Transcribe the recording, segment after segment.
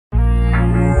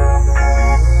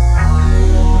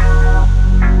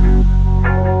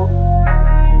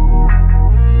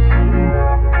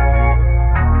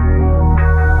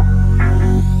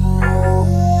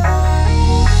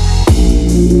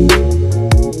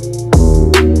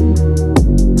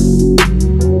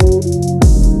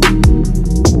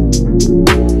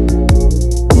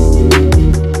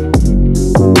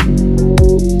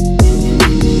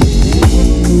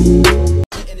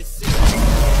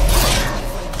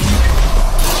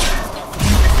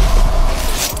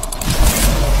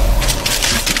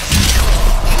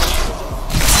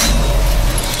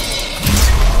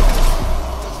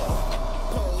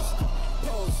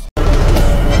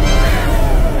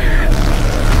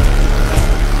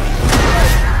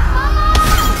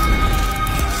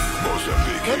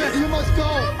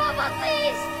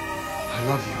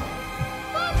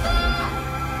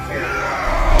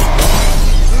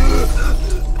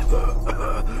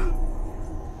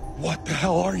What the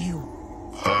hell are you?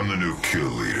 I'm the new kill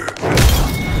leader.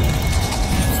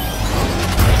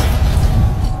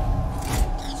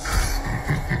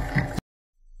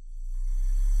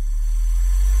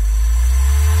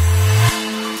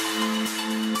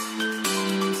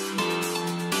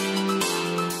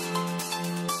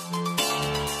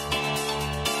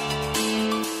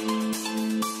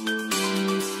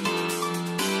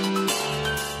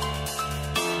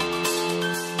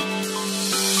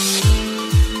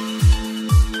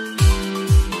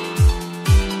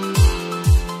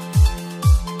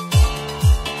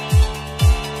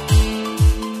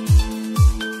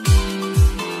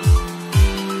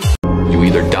 You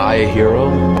either die a hero,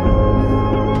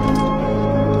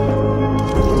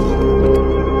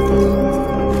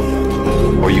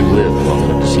 or you live long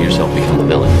enough to see yourself become a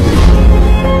villain.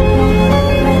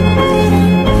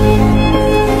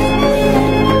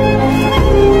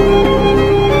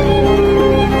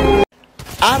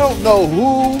 I don't know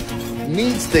who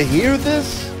needs to hear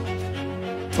this,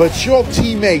 but your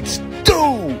teammates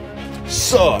do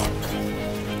suck.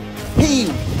 He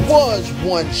was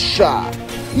one shot.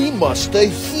 He must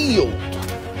have healed.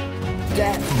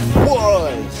 That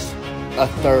was a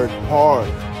third party.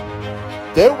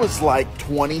 There was like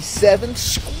 27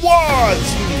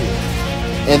 squads here.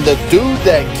 And the dude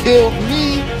that killed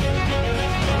me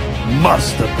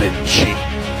must have been cheap.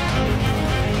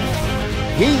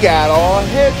 He got all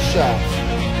headshots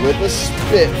with a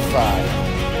Spitfire.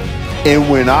 And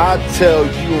when I tell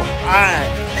you I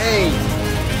ain't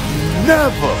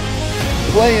never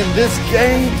playing this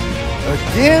game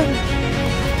again,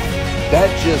 that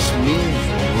just means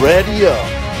ready up,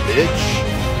 bitch.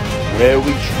 Where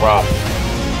we drop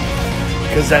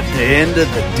it. Cause at the end of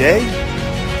the day,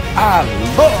 I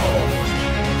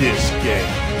love this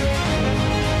game.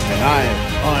 And I am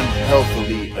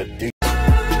unhealthily addicted.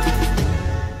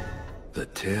 The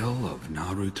Tale of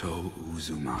Naruto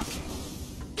Uzumaki.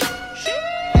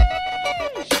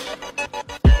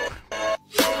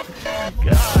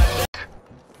 God.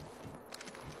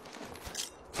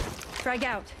 Frag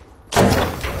out.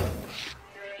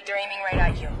 They're aiming right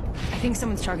at you. I think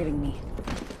someone's targeting me.